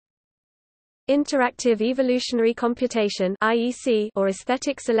Interactive evolutionary computation (IEC) or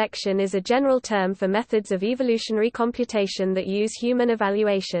aesthetic selection is a general term for methods of evolutionary computation that use human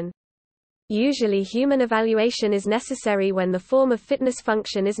evaluation. Usually human evaluation is necessary when the form of fitness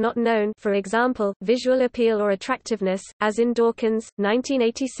function is not known, for example, visual appeal or attractiveness, as in Dawkins,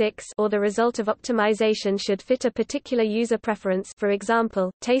 1986, or the result of optimization should fit a particular user preference, for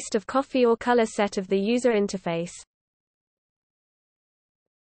example, taste of coffee or color set of the user interface.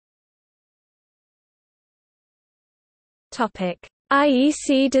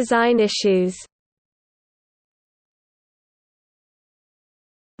 IEC design issues.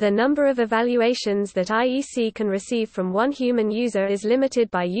 The number of evaluations that IEC can receive from one human user is limited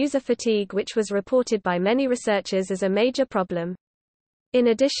by user fatigue, which was reported by many researchers as a major problem. In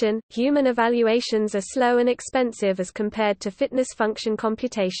addition, human evaluations are slow and expensive as compared to fitness function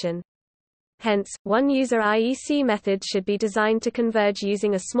computation. Hence, one-user IEC methods should be designed to converge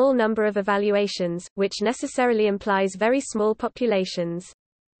using a small number of evaluations, which necessarily implies very small populations.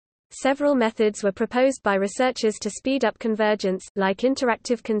 Several methods were proposed by researchers to speed up convergence, like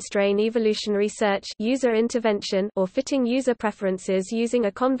interactive constraint evolutionary search, user intervention, or fitting user preferences using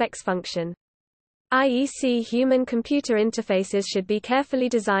a convex function. IEC human-computer interfaces should be carefully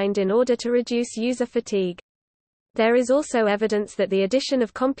designed in order to reduce user fatigue. There is also evidence that the addition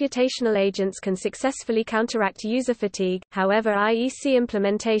of computational agents can successfully counteract user fatigue. However, IEC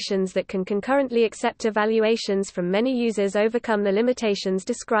implementations that can concurrently accept evaluations from many users overcome the limitations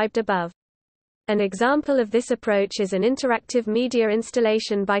described above. An example of this approach is an interactive media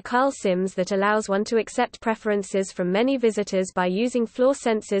installation by Carl Sims that allows one to accept preferences from many visitors by using floor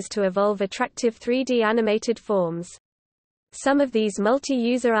sensors to evolve attractive 3D animated forms. Some of these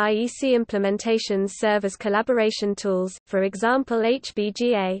multi-user IEC implementations serve as collaboration tools, for example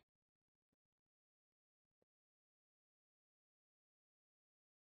HBGA.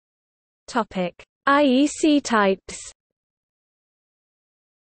 IEC types.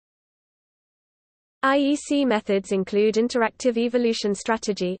 IEC methods include interactive evolution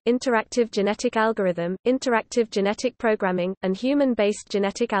strategy, interactive genetic algorithm, interactive genetic programming, and human-based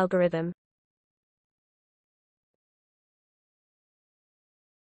genetic algorithm.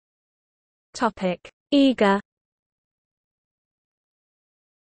 EGA.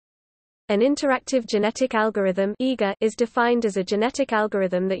 An interactive genetic algorithm (EGA) is defined as a genetic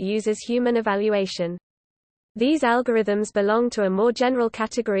algorithm that uses human evaluation. These algorithms belong to a more general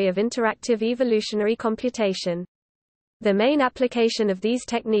category of interactive evolutionary computation. The main application of these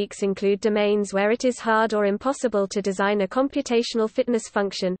techniques include domains where it is hard or impossible to design a computational fitness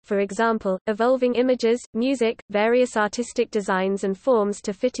function, for example, evolving images, music, various artistic designs and forms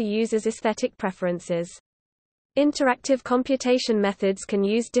to fit a user's aesthetic preferences. Interactive computation methods can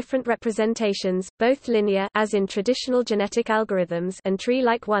use different representations, both linear as in traditional genetic algorithms and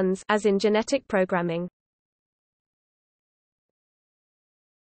tree-like ones as in genetic programming.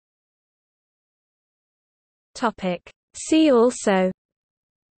 See also: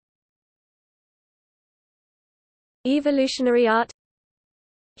 evolutionary art,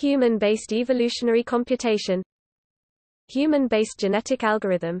 human-based evolutionary computation, human-based genetic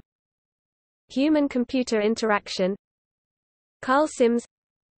algorithm, human-computer interaction, Carl Sims,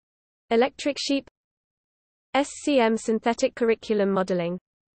 electric sheep, SCM synthetic curriculum modeling.